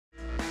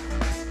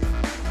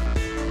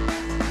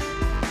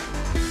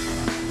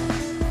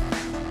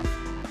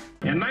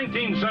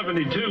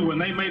1972, when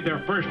they made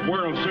their first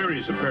World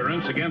Series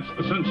appearance against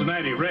the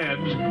Cincinnati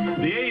Reds,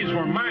 the A's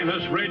were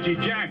minus Reggie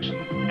Jackson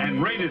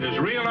and rated as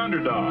real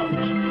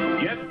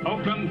underdogs. Yet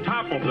Oakland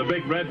toppled the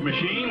Big Red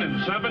Machine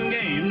in 7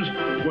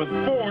 games with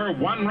 4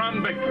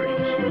 one-run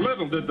victories.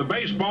 Little did the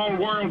baseball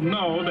world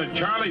know that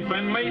Charlie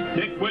Finley,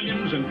 Dick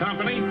Williams, and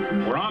company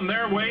were on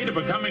their way to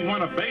becoming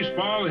one of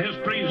baseball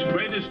history's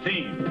greatest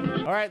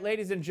teams. All right,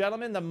 ladies and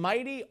gentlemen, the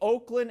mighty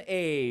Oakland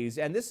A's,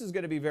 and this is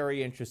going to be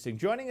very interesting.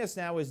 Joining us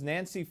now is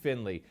Nancy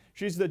Finley.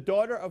 She's the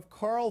daughter of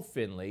Carl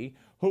Finley,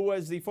 who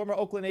was the former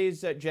Oakland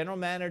A's general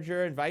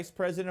manager and vice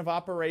president of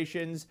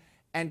operations,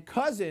 and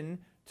cousin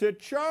to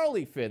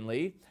Charlie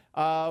Finley,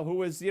 who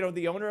was,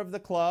 the owner of the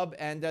club,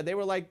 and they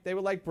were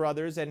like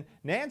brothers. And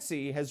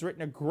Nancy has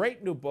written a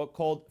great new book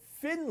called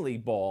Finley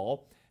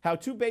Ball: How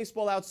Two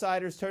Baseball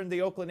Outsiders Turned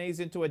the Oakland A's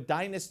into a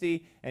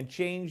Dynasty and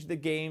Changed the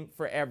Game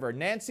Forever.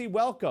 Nancy,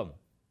 welcome.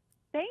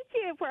 Thank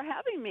you for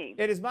having me.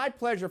 It is my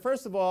pleasure.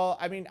 First of all,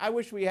 I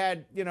wish we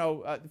had,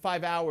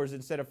 5 hours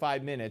instead of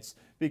 5 minutes,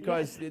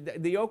 because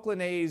the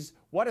Oakland A's,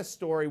 what a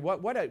story,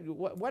 what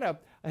a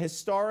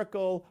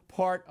historical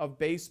part of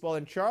baseball.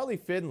 And Charlie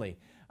Finley,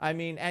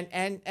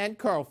 and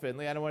Carl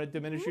Finley, I don't want to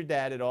diminish your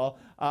dad at all.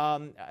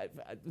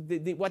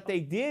 What they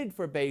did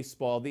for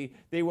baseball,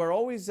 they were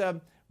always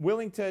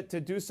willing to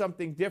do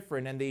something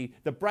different, and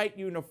the bright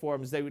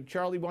uniforms.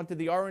 Charlie wanted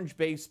the orange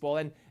baseball,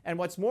 and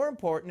what's more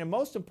important and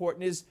most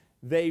important is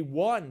they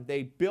won.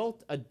 They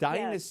built a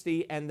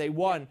dynasty, and they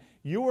won.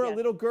 You were a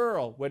little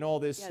girl when all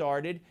this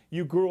started.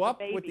 You grew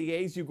up with the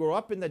A's. You grew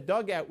up in the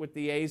dugout with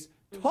the A's.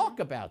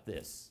 Talk about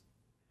this.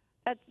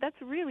 That's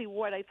really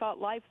what I thought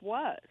life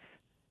was.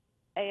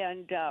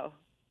 And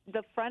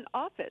the front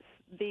office,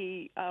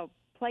 the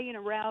playing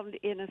around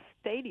in a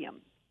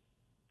stadium,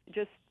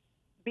 just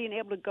being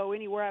able to go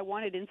anywhere I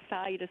wanted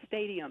inside a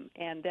stadium,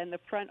 and then the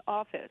front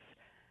office.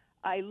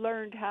 I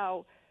learned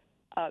how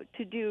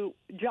to do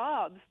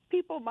jobs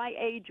people my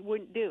age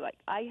wouldn't do. Like,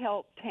 I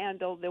helped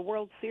handle the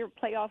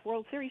playoff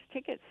World Series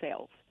ticket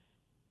sales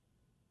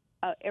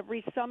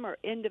every summer,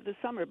 end of the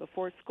summer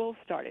before school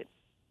started.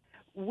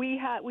 We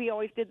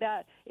always did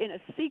that in a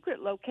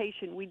secret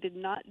location. We did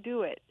not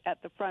do it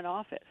at the front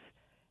office,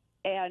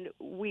 and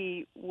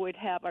we would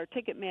have our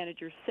ticket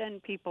managers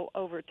send people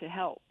over to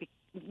help.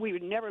 We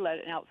would never let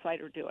an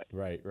outsider do it.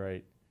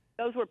 Right.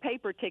 Those were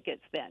paper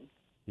tickets then.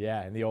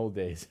 Yeah, in the old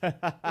days.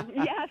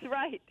 Yes,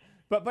 right.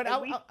 But I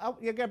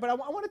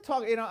want to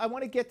talk. I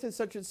want to get to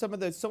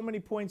so many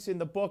points in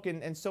the book,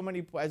 and so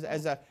many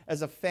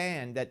as a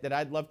fan that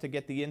I'd love to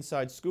get the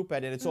inside scoop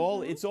at. And it's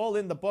all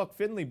in the book,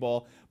 Finley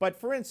Ball. But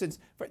for instance,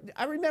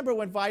 I remember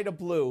when Vida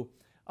Blue.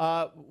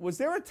 Was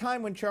there a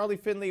time when Charlie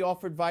Finley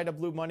offered Vida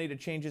Blue money to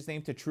change his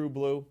name to True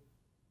Blue?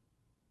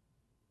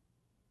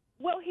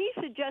 Well, he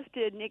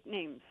suggested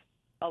nicknames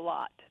a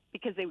lot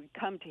because they would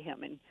come to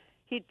him, and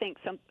he'd think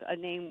a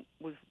name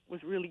was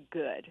really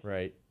good.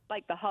 Right.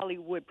 Like the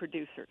Hollywood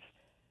producers.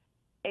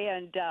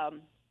 And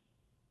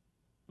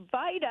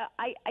Vida,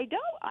 I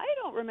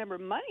don't remember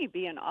money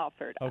being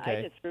offered. Okay.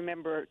 I just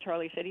remember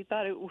Charlie said he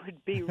thought it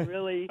would be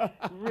really,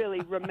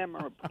 really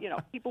memorable.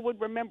 People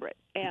would remember it,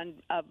 and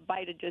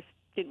Vida just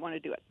didn't want to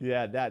do it.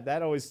 Yeah,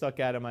 that always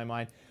stuck out in my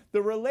mind.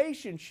 The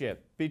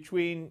relationship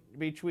between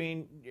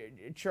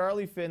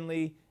Charlie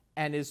Finley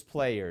and his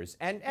players,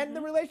 and the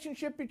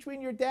relationship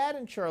between your dad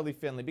and Charlie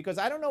Finley, because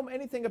I don't know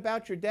anything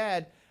about your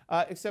dad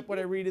except what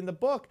I read in the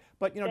book.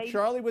 But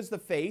Charlie was the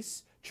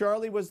face,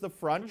 Charlie was the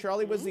front,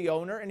 Charlie was the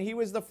owner, and he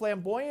was the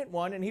flamboyant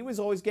one, and he was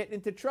always getting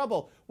into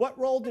trouble. What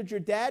role did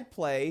your dad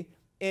play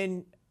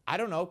in, I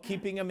don't know,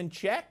 keeping him in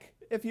check,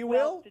 if you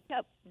will?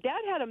 Well,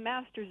 Dad had a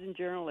master's in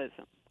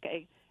journalism,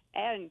 okay,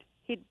 and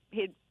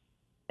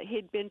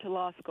he'd been to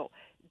law school.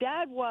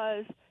 Dad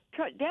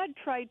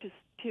tried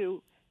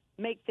to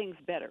make things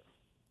better,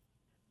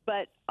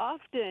 but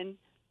often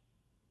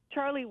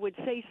Charlie would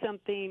say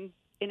something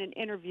in an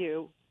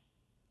interview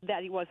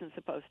that he wasn't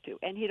supposed to,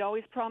 and he'd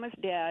always promise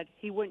Dad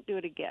he wouldn't do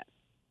it again.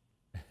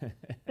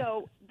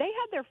 So they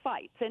had their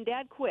fights, and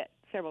Dad quit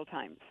several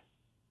times,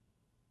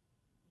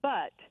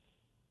 but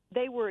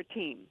they were a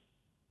team,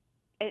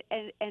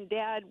 and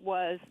Dad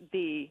was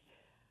the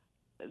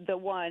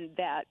one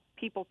that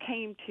people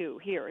came to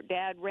here.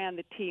 Dad ran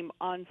the team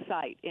on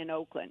site in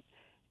Oakland,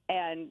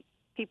 and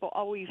people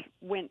always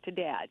went to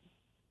Dad.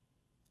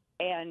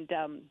 And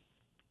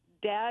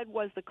Dad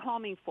was the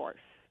calming force.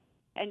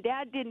 And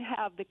Dad didn't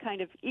have the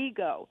kind of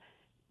ego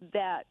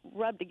that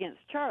rubbed against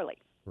Charlie.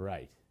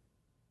 Right.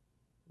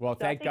 Well, So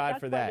thank God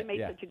for that. That's why they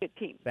made such a good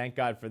team. Thank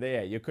God for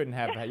that. You couldn't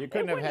have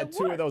had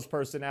two of those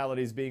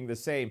personalities being the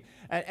same.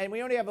 And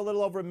we only have a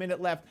little over a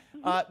minute left.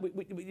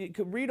 We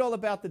could read all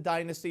about the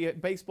dynasty.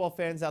 Baseball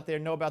fans out there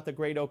know about the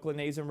great Oakland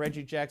A's and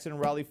Reggie Jackson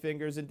and Raleigh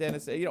Fingers and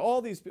Dennis.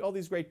 All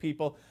these great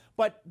people.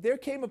 But there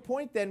came a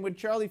point then when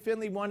Charlie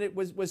Finley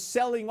was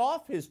selling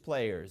off his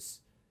players.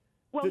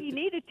 Well, he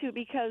needed to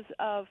because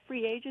of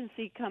free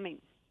agency coming.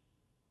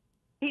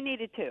 He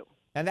needed to.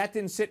 And that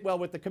didn't sit well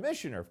with the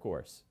commissioner, of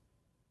course.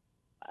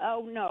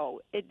 Oh, no,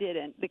 it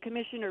didn't. The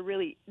commissioner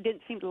really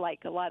didn't seem to like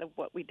a lot of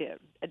what we did.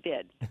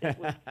 It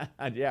was,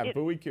 yeah,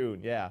 Bowie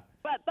Kuhn, yeah.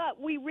 But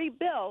we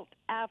rebuilt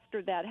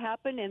after that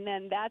happened, and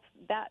then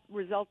that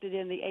resulted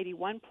in the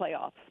 81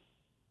 playoffs.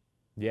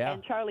 Yeah.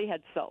 And Charlie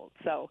had sold.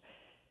 So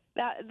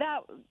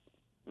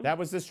that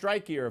was the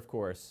strike year, of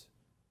course.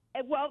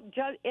 Well,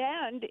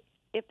 and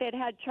if they'd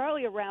had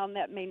Charlie around,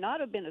 that may not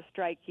have been a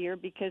strike year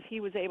because he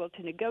was able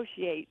to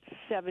negotiate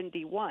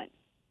 71.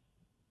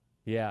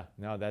 Yeah,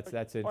 no, that's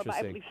interesting. Or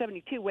I believe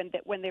 72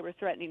 when they were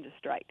threatening to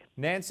strike.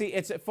 Nancy,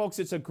 folks,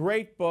 it's a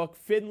great book,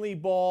 Finley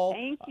Ball,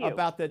 Thank you.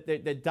 about the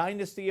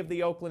dynasty of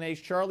the Oakland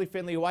A's. Charlie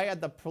Finley, who I had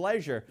the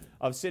pleasure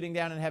of sitting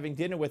down and having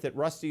dinner with at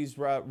Rusty's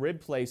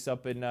Rib Place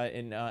up on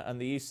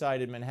the east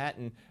side in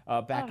Manhattan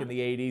back in the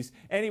 80s.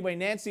 Anyway,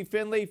 Nancy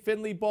Finley,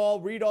 Finley Ball,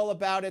 read all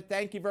about it.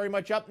 Thank you very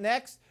much. Up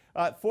next,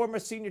 former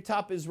senior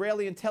top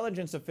Israeli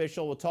intelligence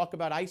official will talk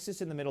about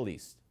ISIS in the Middle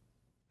East.